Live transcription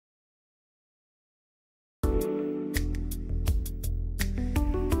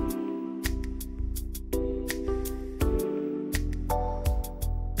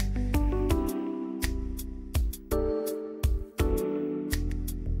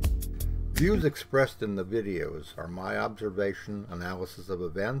Views expressed in the videos are my observation, analysis of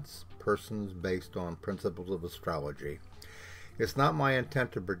events, persons based on principles of astrology. It's not my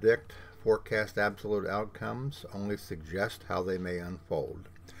intent to predict, forecast absolute outcomes, only suggest how they may unfold.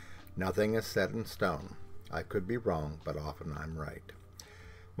 Nothing is set in stone. I could be wrong, but often I'm right.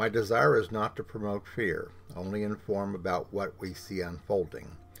 My desire is not to promote fear, only inform about what we see unfolding.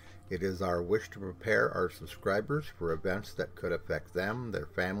 It is our wish to prepare our subscribers for events that could affect them, their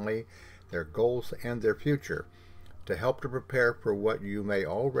family, their goals, and their future, to help to prepare for what you may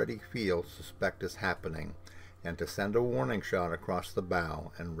already suspect is happening, and to send a warning shot across the bow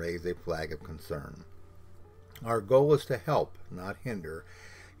and raise a flag of concern. Our goal is to help, not hinder,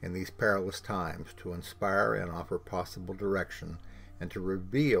 in these perilous times, to inspire and offer possible direction, and to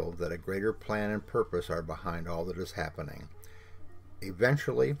reveal that a greater plan and purpose are behind all that is happening.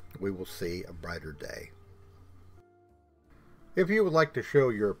 Eventually, we will see a brighter day. If you would like to show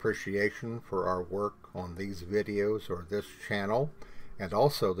your appreciation for our work on these videos or this channel, and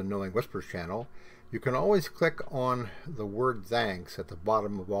also the Knowing Whispers channel, you can always click on the word thanks at the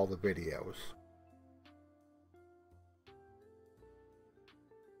bottom of all the videos.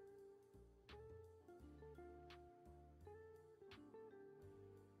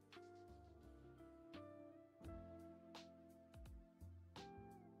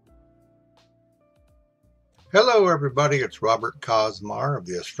 Hello everybody, it's Robert Cosmar of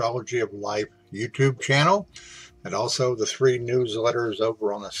the Astrology of Life YouTube channel, and also the 3 newsletters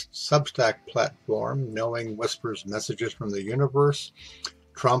over on the Substack platform, Knowing Whispers Messages from the Universe,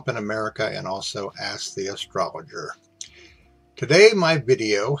 Trump in America, and also Ask the Astrologer. Today my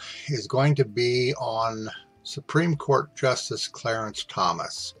video is going to be on Supreme Court Justice Clarence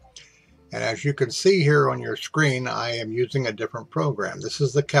Thomas. And as you can see here on your screen, I am using a different program. This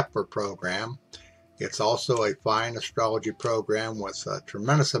is the Kepler program. It's also a fine astrology program with a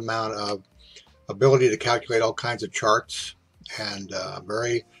tremendous amount of ability to calculate all kinds of charts, and a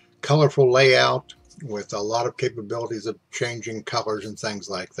very colorful layout with a lot of capabilities of changing colors and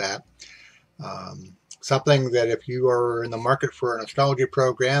things like that. Something that if you are in the market for an astrology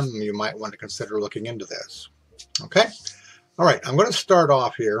program, you might want to consider looking into this. Okay? All right, I'm going to start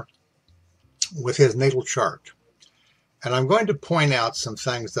off here with his natal chart. And I'm going to point out some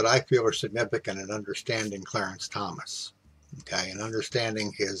things that I feel are significant in understanding Clarence Thomas, okay, and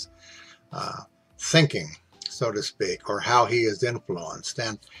understanding his thinking, so to speak, or how he is influenced.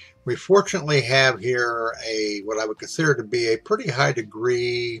 And we fortunately have here what I would consider to be a pretty high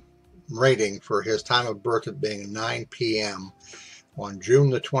degree rating for his time of birth, at being 9 p.m. on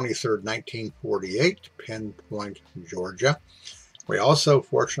June the 23rd, 1948, Pinpoint, Georgia. We also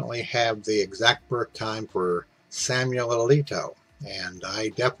fortunately have the exact birth time for Samuel Alito, and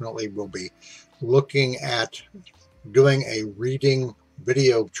I definitely will be looking at doing a reading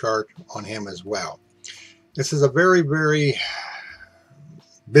video chart on him as well. This is a very, very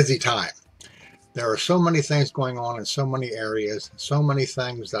busy time. There are so many things going on in so many areas, so many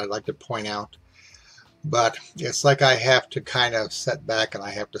things that I'd like to point out, but it's like I have to kind of sit back and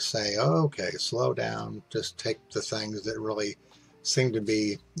I have to say, oh, okay, slow down, just take the things that really seem to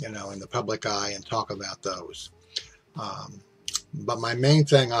be, in the public eye and talk about those. But my main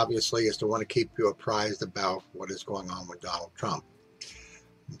thing, obviously, is to want to keep you apprised about what is going on with Donald Trump.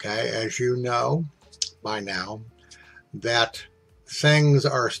 Okay, as you know by now, that things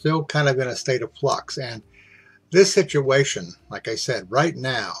are still kind of in a state of flux. And this situation, like I said, right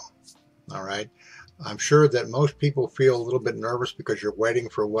now, all right, I'm sure that most people feel a little bit nervous because you're waiting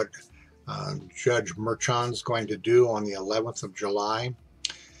for what Judge Merchan's going to do on the 11th of July.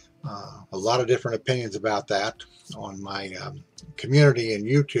 A lot of different opinions about that on my community in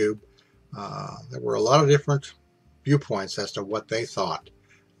YouTube. There were a lot of different viewpoints as to what they thought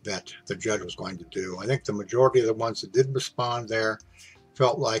that the judge was going to do. I think the majority of the ones that did respond there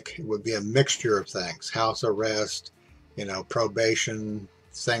felt like it would be a mixture of things: house arrest, probation,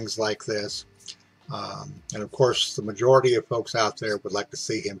 things like this. And of course, the majority of folks out there would like to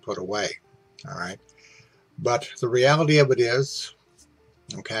see him put away. All right. But the reality of it is,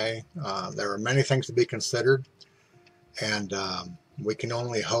 okay, there are many things to be considered, and we can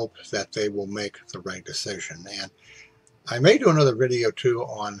only hope that they will make the right decision. And I may do another video too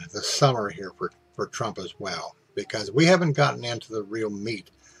on the summer here for Trump as well, because we haven't gotten into the real meat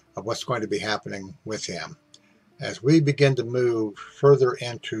of what's going to be happening with him as we begin to move further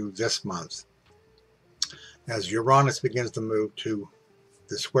into this month. As Uranus begins to move to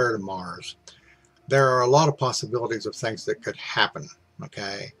the square to Mars, there are a lot of possibilities of things that could happen.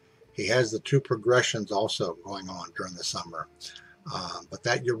 Okay, he has the 2 progressions also going on during the summer, but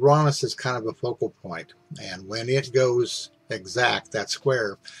that Uranus is kind of a focal point, and when it goes exact, that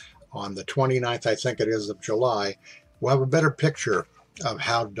square, on the 29th, I think it is, of July, we'll have a better picture of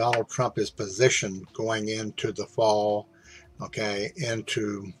how Donald Trump is positioned going into the fall, okay,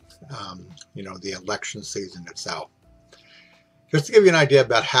 into, the election season itself. Just to give you an idea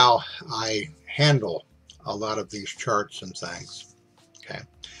about how I handle a lot of these charts and things, okay.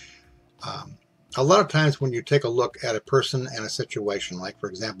 A lot of times when you take a look at a person and a situation, like, for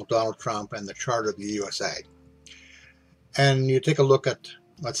example, Donald Trump and the chart of the USA, and you take a look at,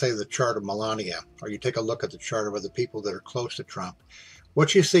 let's say, the chart of Melania, or you take a look at the chart of other people that are close to Trump,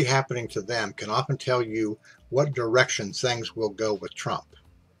 what you see happening to them can often tell you what direction things will go with Trump.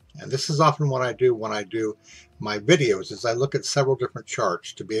 And this is often what I do when I do my videos, is I look at several different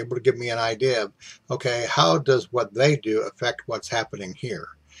charts to be able to give me an idea of, okay, how does what they do affect what's happening here?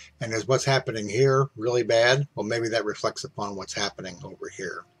 And is what's happening here really bad? Well, maybe that reflects upon what's happening over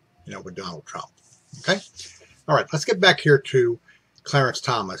here, with Donald Trump. Okay? All right, let's get back here to Clarence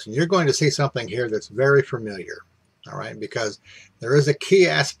Thomas. And you're going to see something here that's very familiar, all right, because there is a key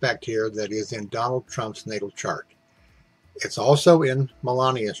aspect here that is in Donald Trump's natal chart. It's also in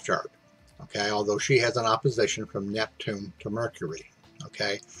Melania's chart, okay, although she has an opposition from Neptune to Mercury,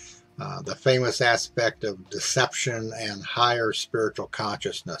 okay. The famous aspect of deception and higher spiritual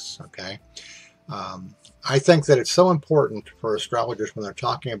consciousness, okay. I think that it's so important for astrologers when they're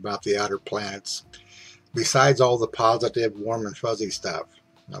talking about the outer planets, besides all the positive, warm and fuzzy stuff,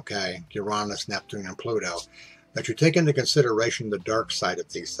 okay, Uranus, Neptune, and Pluto, that you take into consideration the dark side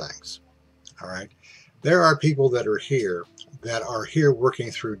of these things, all right. There are people that are here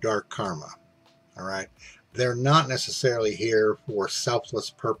working through dark karma, all right. They're not necessarily here for selfless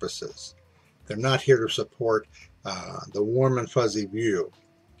purposes. They're not here to support the warm and fuzzy view,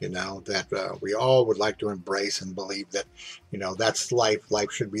 that we all would like to embrace and believe that, that's life.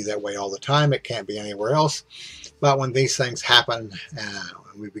 Life should be that way all the time. It can't be anywhere else. But when these things happen,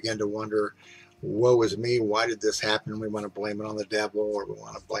 we begin to wonder, woe is me, why did this happen? We want to blame it on the devil, or we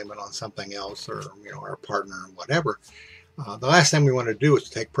want to blame it on something else, or, our partner, or whatever. The last thing we want to do is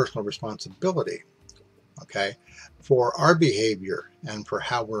to take personal responsibility, okay, for our behavior and for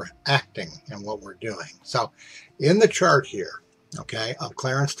how we're acting and what we're doing. So in the chart here, okay, of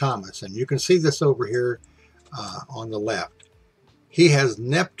Clarence Thomas, and you can see this over here on the left, he has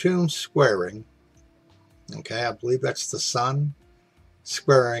Neptune squaring, okay, I believe that's the sun,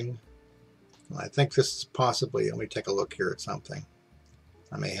 squaring, I think this is possibly, let me take a look here at something.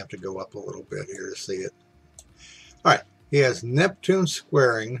 I may have to go up a little bit here to see it. All right, he has Neptune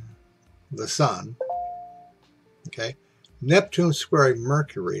squaring the sun, okay, Neptune squaring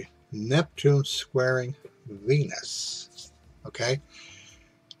Mercury, Neptune squaring Venus, okay.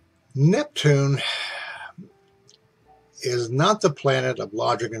 Neptune is not the planet of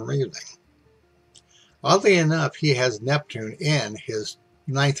logic and reasoning. Oddly enough, he has Neptune in his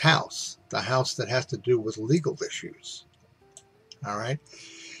 9th house, the house that has to do with legal issues, all right.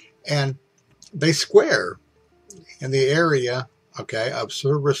 And they square in the area, okay, of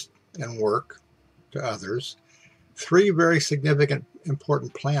service and work to others, 3 very significant,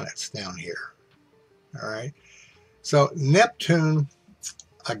 important planets down here, all right. So Neptune,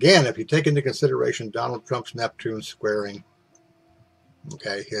 again, if you take into consideration Donald Trump's Neptune squaring,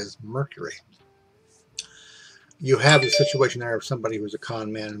 okay, his Mercury, you have the situation there of somebody who's a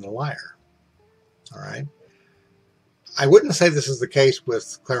con man and a liar, all right. I wouldn't say this is the case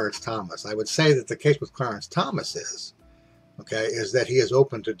with Clarence Thomas. I would say that the case with Clarence Thomas is, okay, is that he is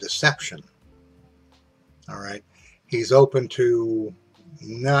open to deception, all right. He's open to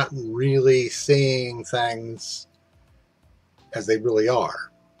not really seeing things as they really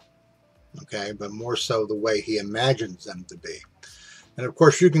are, okay, but more so the way he imagines them to be. And of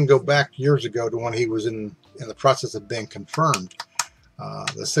course, you can go back years ago to when he was in the process of being confirmed.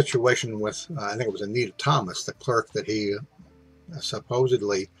 The situation with, I think it was Anita Thomas, the clerk that he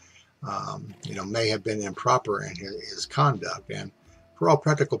supposedly, may have been improper in his conduct. And for all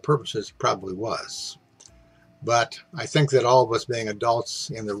practical purposes, he probably was. But I think that all of us being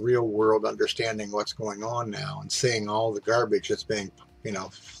adults in the real world, understanding what's going on now and seeing all the garbage that's being,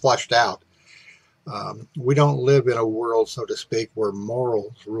 flushed out, we don't live in a world, so to speak, where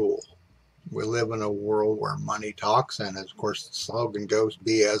morals rule. We live in a world where money talks, and of course the slogan goes,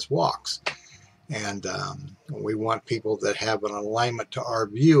 BS walks. And we want people that have an alignment to our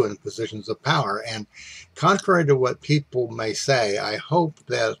view in positions of power. And contrary to what people may say, I hope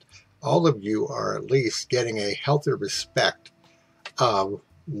that all of you are at least getting a healthy respect of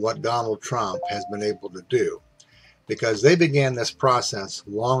what Donald Trump has been able to do, because they began this process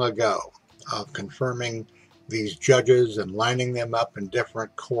long ago of confirming these judges and lining them up in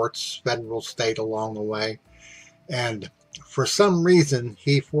different courts, federal, state, along the way. And for some reason,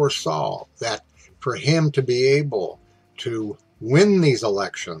 he foresaw that for him to be able to win these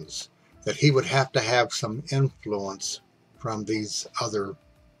elections, that he would have to have some influence from these other,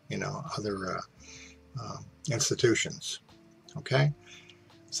 institutions. Okay?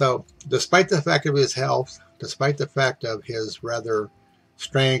 So, despite the fact of his health, despite the fact of his rather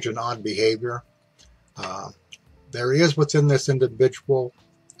strange and odd behavior, there is within this individual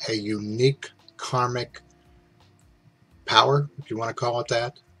a unique karmic power, if you want to call it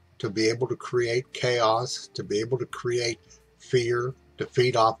that, to be able to create chaos, to be able to create fear, to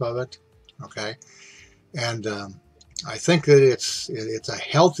feed off of it. Okay? And I think that it's a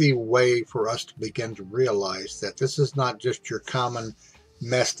healthy way for us to begin to realize that this is not just your common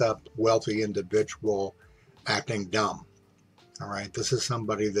messed up, wealthy individual acting dumb. All right, this is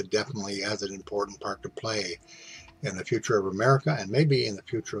somebody that definitely has an important part to play in the future of America and maybe in the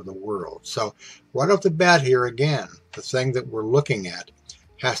future of the world. So right off the bat here again, the thing that we're looking at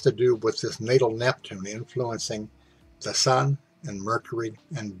has to do with this natal Neptune influencing the Sun and Mercury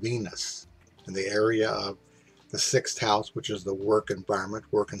and Venus in the area of the 6th house, which is the work environment,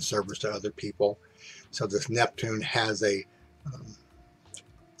 work and service to other people. So this Neptune has a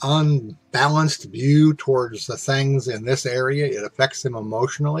unbalanced view towards the things in this area. It affects him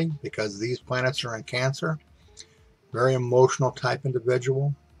emotionally because these planets are in Cancer. Very emotional type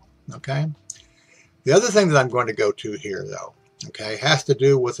individual. Okay. The other thing that I'm going to go to here, though, okay, has to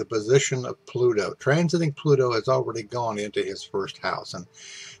do with the position of Pluto. Transiting Pluto has already gone into his 1st house. And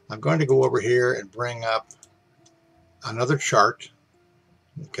I'm going to go over here and bring up another chart,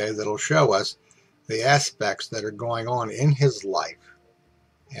 okay, that'll show us the aspects that are going on in his life.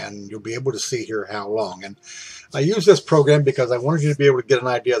 And you'll be able to see here how long. And I use this program because I wanted you to be able to get an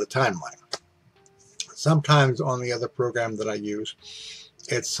idea of the timeline. Sometimes on the other program that I use,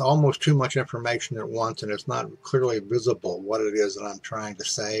 it's almost too much information at once, and it's not clearly visible what it is that I'm trying to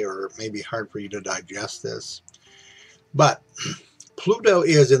say, or it may be hard for you to digest this. But Pluto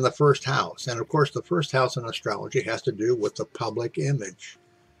is in the 1st house, and of course the 1st house in astrology has to do with the public image.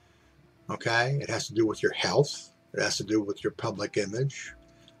 Okay? It has to do with your health. It has to do with your public image.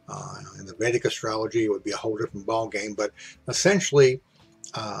 In the Vedic astrology, it would be a whole different ballgame, but essentially,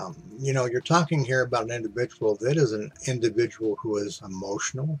 you're talking here about an individual that is an individual who is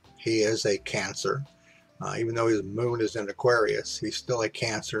emotional. He is a Cancer. Even though his moon is in Aquarius, he's still a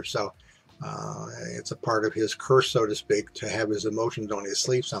Cancer, so it's a part of his curse, so to speak, to have his emotions on his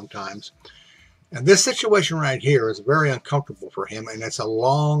sleeve sometimes. And this situation right here is very uncomfortable for him, and it's a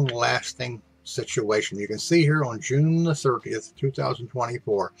long-lasting situation. You can see here on June the 30th,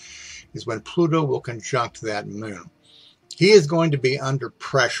 2024, is when Pluto will conjunct that moon. He is going to be under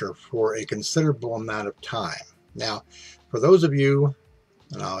pressure for a considerable amount of time. Now, for those of you,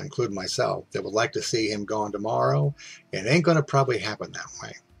 and I'll include myself, that would like to see him gone tomorrow, it ain't going to probably happen that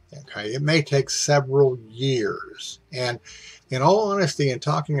way. Okay, it may take several years. And in all honesty, in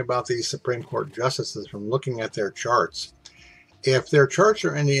talking about these Supreme Court justices from looking at their charts, if their charts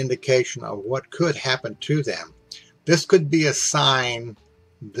are any indication of what could happen to them, this could be a sign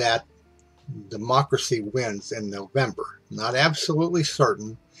that democracy wins in November. Not absolutely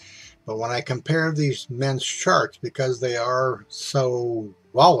certain, but when I compare these men's charts, because they are so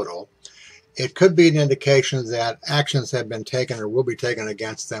volatile, it could be an indication that actions have been taken or will be taken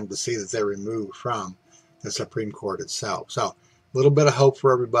against them to see that they're removed from the Supreme Court itself. So a little bit of hope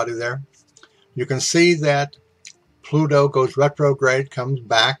for everybody there. You can see that Pluto goes retrograde, comes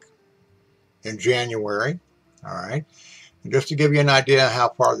back in January. All right. And just to give you an idea how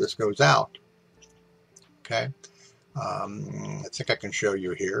far this goes out. Okay. I think I can show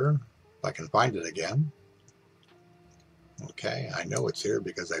you here if I can find it again. Okay. I know it's here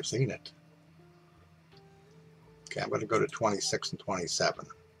because I've seen it. Okay. I'm going to go to 26 and 27.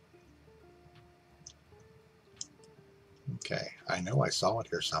 Okay. I know I saw it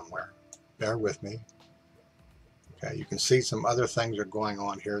here somewhere. Bear with me. Okay, you can see some other things are going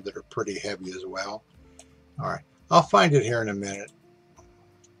on here that are pretty heavy as well. All right, I'll find it here in a minute.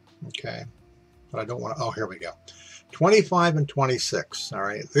 Okay, but I don't want to, oh, here we go. 25 and 26, all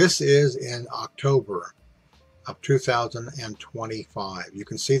right. This is in October of 2025. You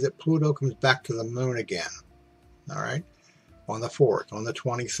can see that Pluto comes back to the moon again, all right, on the 4th, on the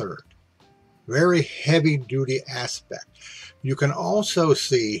 23rd. Very heavy-duty aspect. You can also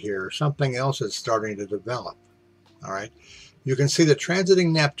see here something else is starting to develop. All right, you can see that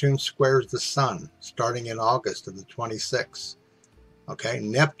transiting Neptune squares the Sun starting in August of the 26th. Okay,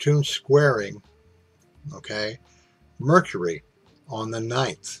 Neptune squaring, okay, Mercury on the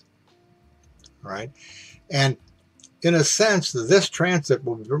 9th. All right, and in a sense, this transit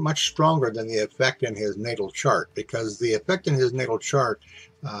will be much stronger than the effect in his natal chart, because the effect in his natal chart,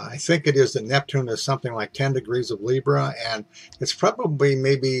 I think it is that Neptune is something like 10 degrees of Libra, and it's probably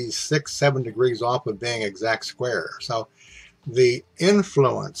maybe 6-7 degrees off of being exact square. So the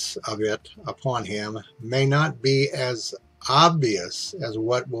influence of it upon him may not be as obvious as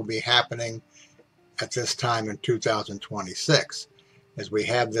what will be happening at this time in 2026, as we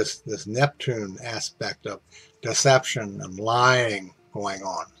have this Neptune aspect of deception and lying going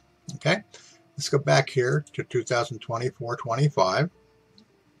on. Okay, let's go back here to 2024-25.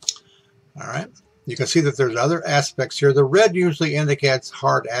 All right, you can see that there's other aspects here. The red usually indicates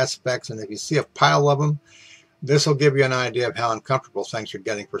hard aspects, and if you see a pile of them, this will give you an idea of how uncomfortable things are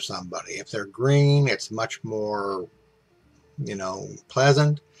getting for somebody. If they're green, it's much more,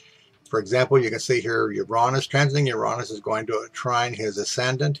 pleasant. For example, you can see here Uranus, transiting Uranus is going to trine his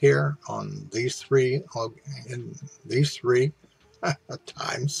ascendant here on these three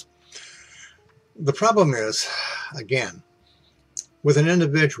times. The problem is, again, with an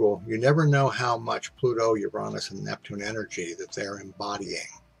individual, you never know how much Pluto, Uranus, and Neptune energy that they're embodying,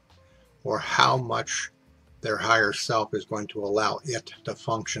 or how much their higher self is going to allow it to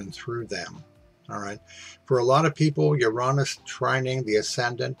function through them. All right. For a lot of people, Uranus trining the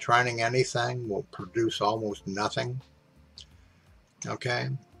ascendant, trining anything, will produce almost nothing. Okay.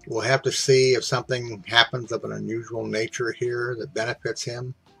 We'll have to see if something happens of an unusual nature here that benefits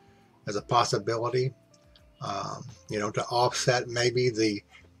him as a possibility. To offset maybe the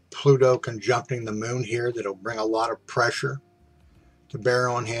Pluto conjuncting the moon here, that'll bring a lot of pressure to bear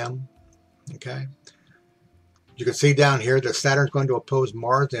on him. Okay. You can see down here that Saturn's going to oppose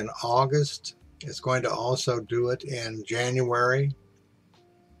Mars in August. It's going to also do it in January.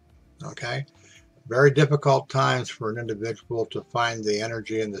 Okay. Very difficult times for an individual to find the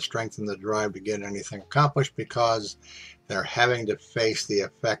energy and the strength and the drive to get anything accomplished, because they're having to face the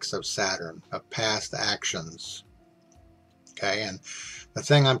effects of Saturn, of past actions. Okay. And the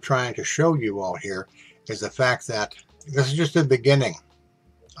thing I'm trying to show you all here is the fact that this is just the beginning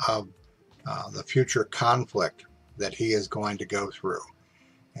of the future conflict that he is going to go through.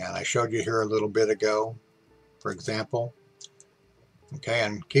 And I showed you here a little bit ago, for example. Okay,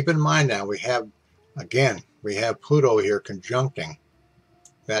 and keep in mind now, we have Pluto here conjuncting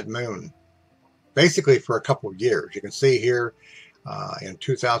that moon, basically for a couple of years. You can see here in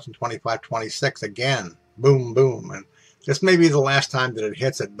 2025-26, again, boom, boom. And this may be the last time that it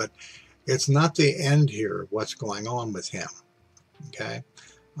hits it, but it's not the end here of what's going on with him. Okay.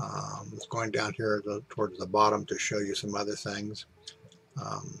 It's going down here towards the bottom to show you some other things.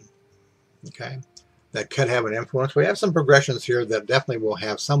 Okay, that could have an influence. We have some progressions here that definitely will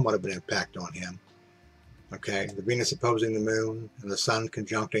have somewhat of an impact on him. Okay, the Venus opposing the moon and the sun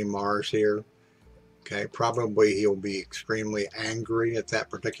conjuncting Mars here. Okay, probably he'll be extremely angry at that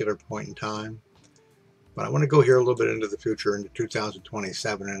particular point in time. But I want to go here a little bit into the future, into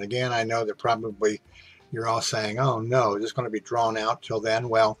 2027. And again, I know that probably you're all saying, oh no, is this going to be drawn out till then?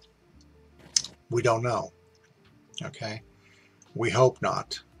 Well, we don't know. Okay, we hope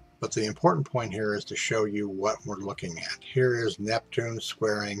not. But the important point here is to show you what we're looking at. Here is Neptune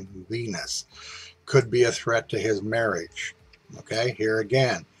squaring Venus. Could be a threat to his marriage. Okay, here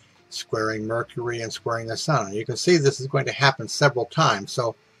again, squaring Mercury and squaring the sun. And you can see this is going to happen several times.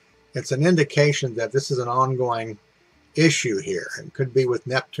 So it's an indication that this is an ongoing issue here. It could be with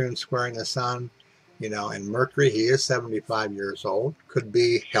Neptune squaring the sun, and Mercury, he is 75 years old. Could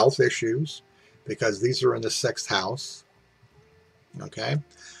be health issues, because these are in the 6th house. Okay.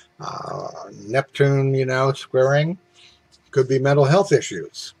 Neptune, squaring, could be mental health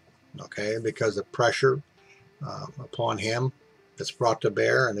issues. Okay, because of pressure upon him that's brought to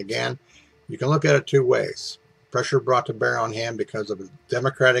bear. And again, you can look at it two ways. Pressure brought to bear on him because of a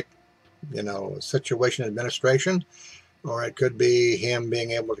Democratic, situation, administration, or it could be him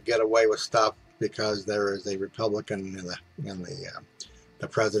being able to get away with stuff because there is a Republican in the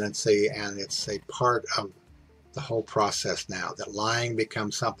presidency, and it's a part of the whole process now that lying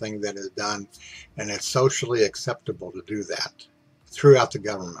becomes something that is done, and it's socially acceptable to do that throughout the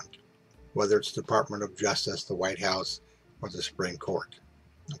government, whether it's the Department of Justice, the White House, or the Supreme Court.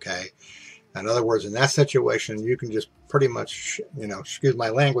 Okay. In other words, in that situation, you can just pretty much, excuse my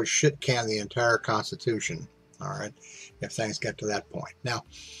language, shit can the entire Constitution. All right, if things get to that point. Now,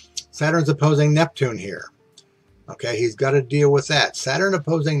 Saturn's opposing Neptune here. Okay, he's got to deal with that. Saturn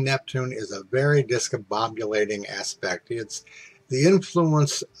opposing Neptune is a very discombobulating aspect. It's the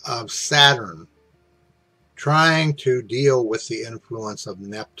influence of Saturn trying to deal with the influence of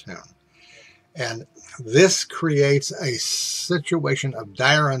Neptune. And this creates a situation of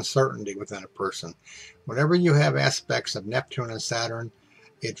dire uncertainty within a person. Whenever you have aspects of Neptune and Saturn,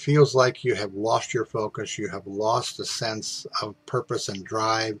 it feels like you have lost your focus, you have lost a sense of purpose and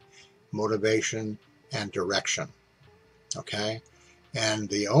drive, motivation, and direction. Okay? And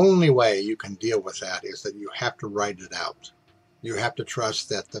the only way you can deal with that is that you have to write it out. You have to trust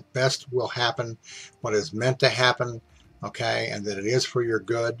that the best will happen, what is meant to happen, okay, and that it is for your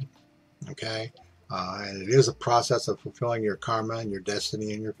good, okay, and it is a process of fulfilling your karma and your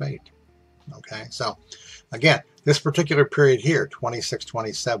destiny and your fate, okay. So, again, this particular period here,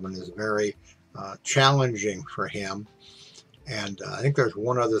 26-27, is very challenging for him. And I think there's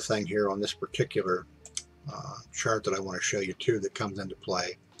one other thing here on this particular chart that I want to show you too that comes into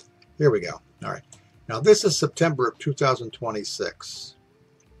play. Here we go. All right. Now this is September of 2026.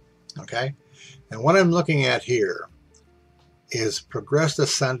 Okay. And what I'm looking at here is progressed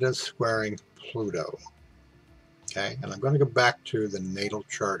ascendant squaring Pluto. Okay. And I'm going to go back to the natal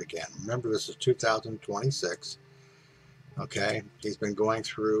chart again. Remember, this is 2026. Okay. He's been going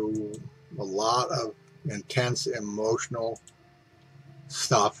through a lot of intense emotional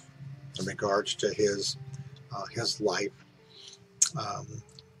stuff in regards to his life.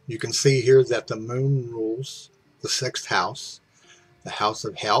 You can see here that the moon rules the 6th house, the house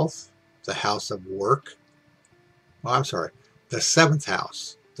of health, the house of work. Well, I'm sorry, the 7th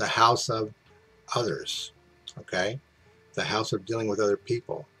house, the house of others, okay? The house of dealing with other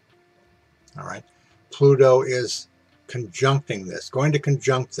people, all right? Pluto is conjuncting this, going to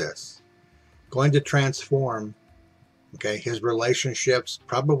conjunct this, going to transform, okay, his relationships,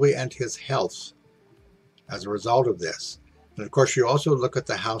 probably, and his health as a result of this. And of course, you also look at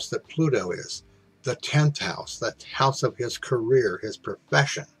the house that Pluto is, the 10th house, the house of his career, his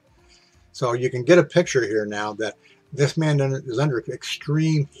profession. So you can get a picture here now that this man is under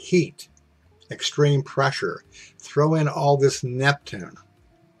extreme heat, extreme pressure. Throw in all this Neptune,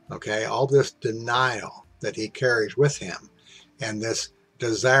 okay, all this denial that he carries with him, and this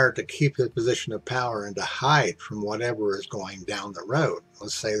desire to keep his position of power and to hide from whatever is going down the road.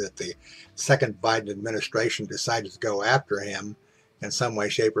 Let's say that the second Biden administration decided to go after him in some way,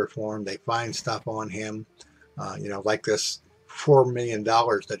 shape, or form. They find stuff on him, like this $4 million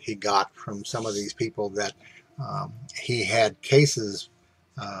that he got from some of these people that he had cases,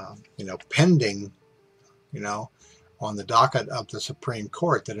 pending, on the docket of the Supreme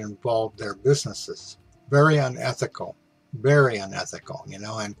Court that involved their businesses. Very unethical,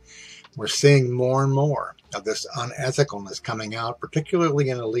 and we're seeing more and more of this unethicalness coming out, particularly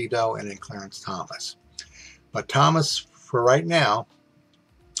in Alito and in Clarence Thomas. But Thomas, for right now,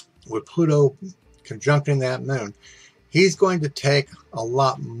 with Pluto conjuncting that moon, he's going to take a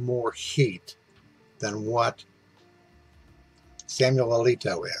lot more heat than what Samuel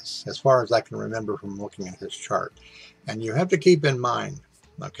Alito is, as far as I can remember from looking at his chart. And you have to keep in mind,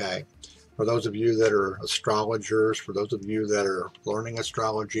 okay, for those of you that are astrologers, for those of you that are learning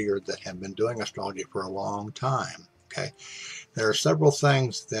astrology or that have been doing astrology for a long time, okay, there are several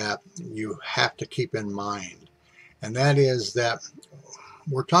things that you have to keep in mind. And that is that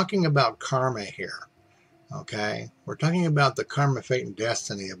we're talking about karma here, okay? We're talking about the karma, fate, and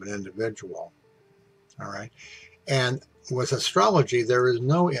destiny of an individual, all right? And with astrology, there is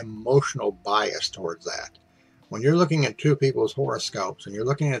no emotional bias towards that. When you're looking at two people's horoscopes and you're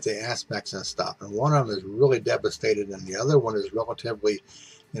looking at the aspects and stuff, and one of them is really devastated and the other one is relatively,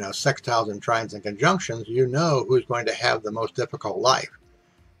 sextiles and trines and conjunctions, you know who's going to have the most difficult life.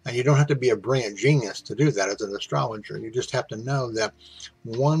 And you don't have to be a brilliant genius to do that as an astrologer. You just have to know that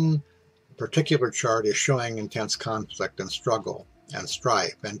one particular chart is showing intense conflict and struggle and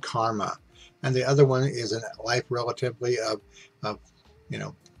strife and karma, and the other one is a life relatively of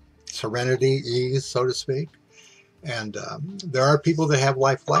serenity, ease, so to speak. And there are people that have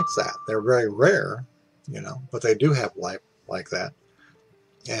life like that. They're very rare, but they do have life like that.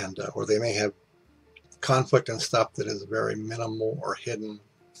 And or they may have conflict and stuff that is very minimal or hidden.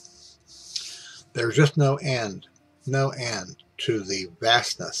 There's just no end to the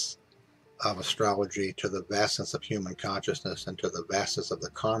vastness of astrology, to the vastness of human consciousness, and to the vastness of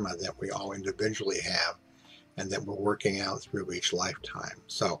the karma that we all individually have and that we're working out through each lifetime.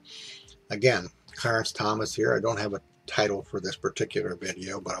 So, again, Clarence Thomas here. I don't have a title for this particular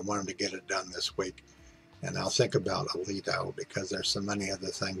video, but I wanted to get it done this week. And I'll think about Alito because there's so many other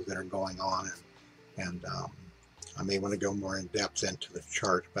things that are going on. And I may want to go more in depth into the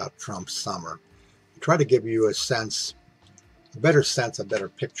chart about Trump's summer. Try to give you a better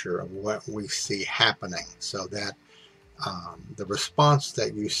picture of what we see happening, so that the response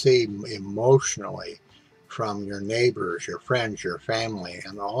that you see emotionally from your neighbors, your friends, your family,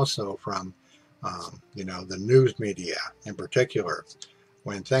 and also from You know, the news media in particular,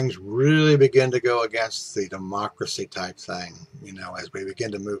 when things really begin to go against the democracy type thing, you know, as we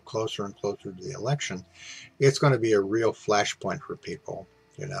begin to move closer and closer to the election, it's going to be a real flashpoint for people.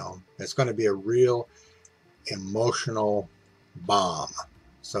 You know, it's going to be a real emotional bomb,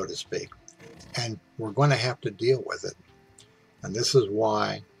 so to speak. And we're going to have to deal with it. And this is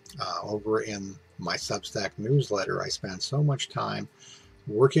why over in my Substack newsletter, I spend so much time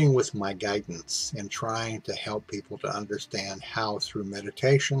working with my guidance and trying to help people to understand how through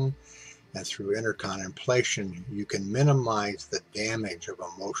meditation and through inner contemplation you can minimize the damage of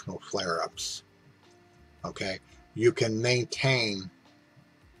emotional flare-ups. Okay? You can maintain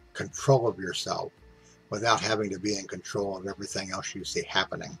control of yourself without having to be in control of everything else you see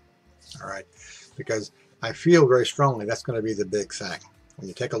happening. All right? Because I feel very strongly that's going to be the big thing. When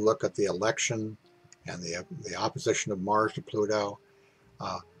you take a look at the election and the opposition of Mars to Pluto,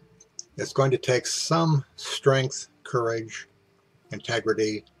 it's going to take some strength, courage,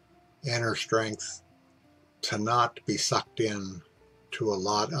 integrity, inner strength to not be sucked in to a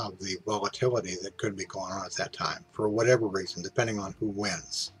lot of the volatility that could be going on at that time, for whatever reason, depending on who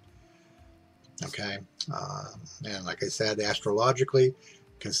wins. Okay? And like I said, astrologically,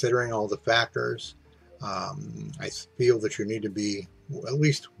 considering all the factors, I feel that you need to be at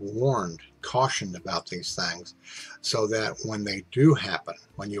least warned, cautioned about these things, so that when they do happen,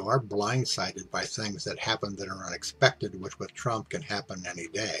 when you are blindsided by things that happen that are unexpected, which with Trump can happen any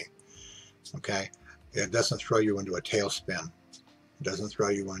day, okay, it doesn't throw you into a tailspin. It doesn't throw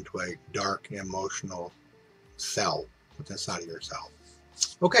you into a dark emotional cell within inside of yourself.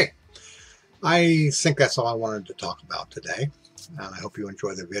 Okay, I think that's all I wanted to talk about today. I hope you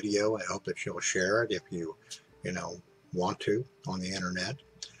enjoy the video. I hope that you'll share it if you want to on the internet.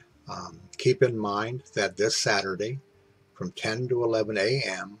 Keep in mind that this Saturday from 10 to 11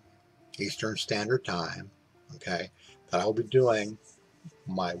 a.m. Eastern Standard Time, okay, that I'll be doing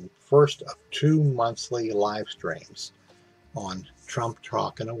my first of 2 monthly live streams on Trump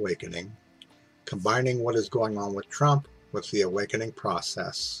Talk and Awakening, combining what is going on with Trump with the awakening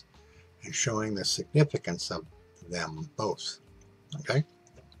process and showing the significance of them both. Okay?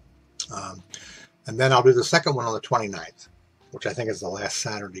 And then I'll do the second one on the 29th, which I think is the last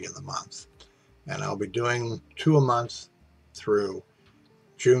Saturday of the month. And I'll be doing 2 a month through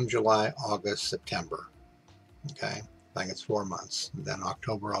June, July, August, September. Okay? I think it's 4 months. And then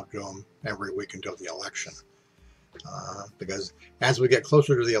October, I'll do them every week until the election. Because as we get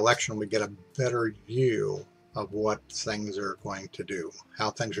closer to the election, we get a better view of what things are going to do, how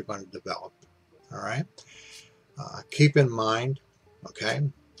things are going to develop. All right? Keep in mind, okay,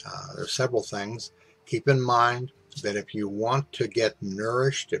 there's several things. Keep in mind that if you want to get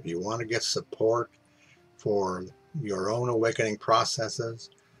nourished, if you want to get support for your own awakening processes,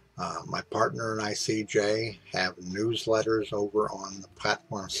 my partner and I, CJ, have newsletters over on the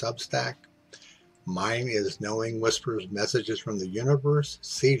platform Substack. Mine is Knowing Whispers Messages from the Universe.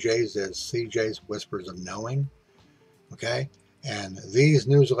 CJ's is CJ's Whispers of Knowing. Okay? And these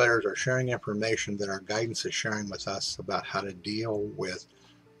newsletters are sharing information that our guidance is sharing with us about how to deal with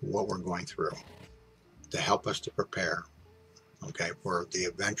what we're going through, to help us to prepare, okay, for the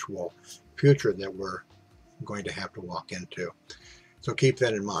eventual future that we're going to have to walk into. So keep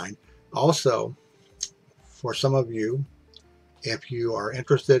that in mind. Also, for some of you, if you are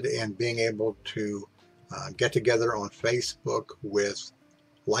interested in being able to get together on Facebook with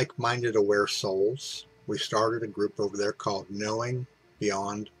like-minded aware souls, we started a group over there called Knowing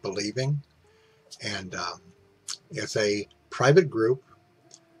Beyond Believing. And it's a private group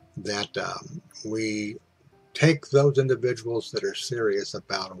that we take those individuals that are serious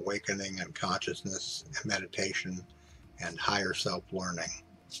about awakening and consciousness and meditation and higher self-learning.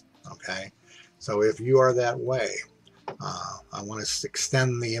 Okay? So if you are that way, I want to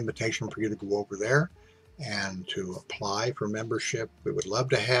extend the invitation for you to go over there and to apply for membership. We would love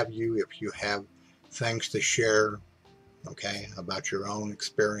to have you if you have things to share, okay, about your own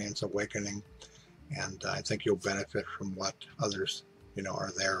experience awakening. And I think you'll benefit from what others,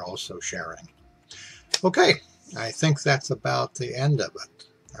 are there also sharing. Okay, I think that's about the end of it.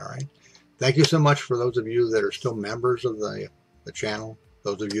 All right. Thank you so much for those of you that are still members of the channel,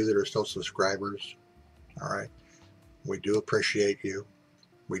 those of you that are still subscribers. All right. We do appreciate you.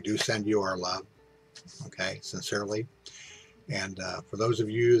 We do send you our love, okay, sincerely. And for those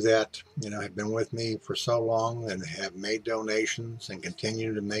of you that, have been with me for so long and have made donations and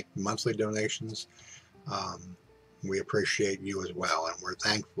continue to make monthly donations, we appreciate you as well. And we're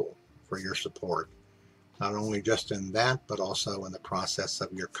thankful for your support, not only just in that, but also in the process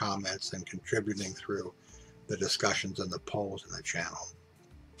of your comments and contributing through the discussions and the polls in the channel.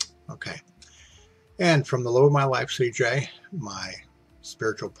 Okay. And from the love of my life, CJ, my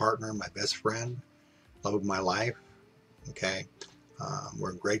spiritual partner, my best friend, love of my life, okay,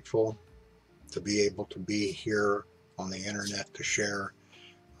 we're grateful to be able to be here on the internet to share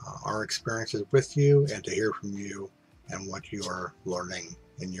our experiences with you and to hear from you and what you are learning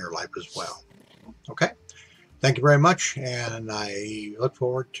in your life as well. Okay, thank you very much, and I look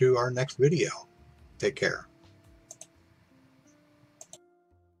forward to our next video. Take care.